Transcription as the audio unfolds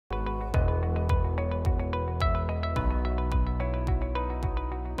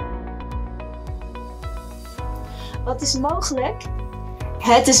Wat is mogelijk?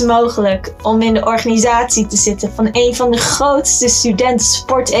 Het is mogelijk om in de organisatie te zitten van een van de grootste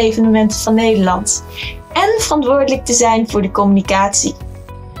studentensportevenementen van Nederland. En verantwoordelijk te zijn voor de communicatie.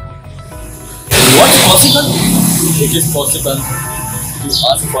 What's possible? It is possible to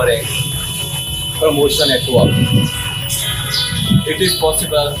ask for a promotion at work. It is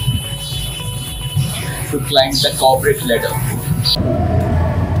possible to climb the corporate ladder.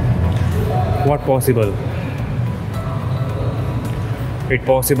 What possible? It's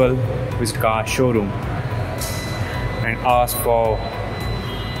possible visit car showroom and ask for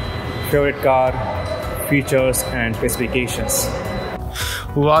favorite car features and specifications.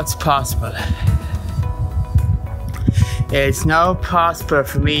 What's possible? It's now possible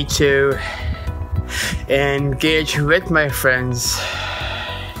for me to engage with my friends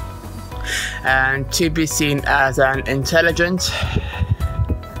and to be seen as an intelligent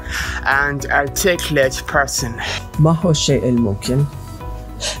and articulate person. ما هو الشيء الممكن؟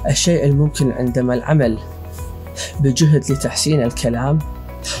 الشيء الممكن عندما العمل بجهد لتحسين الكلام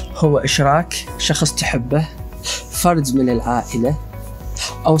هو إشراك شخص تحبه، فرد من العائلة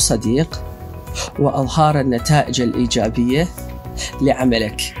أو صديق، وإظهار النتائج الإيجابية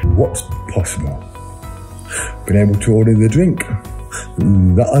لعملك. What's possible? Being able to order the drink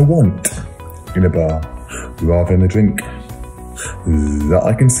that I want in a bar rather than a drink that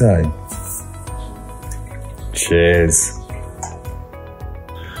I can say. Cheers.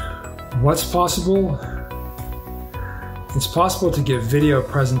 What's possible? It's possible to give video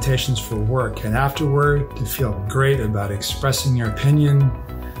presentations for work and afterward to feel great about expressing your opinion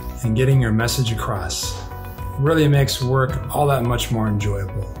and getting your message across. It really makes work all that much more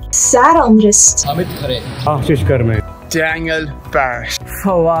enjoyable. Sarah Onrust. Amit Khare. Ashish Karme. Daniel Barrett.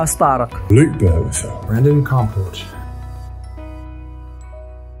 فواز طارق. Luke Burwitzer. Brandon Comfort.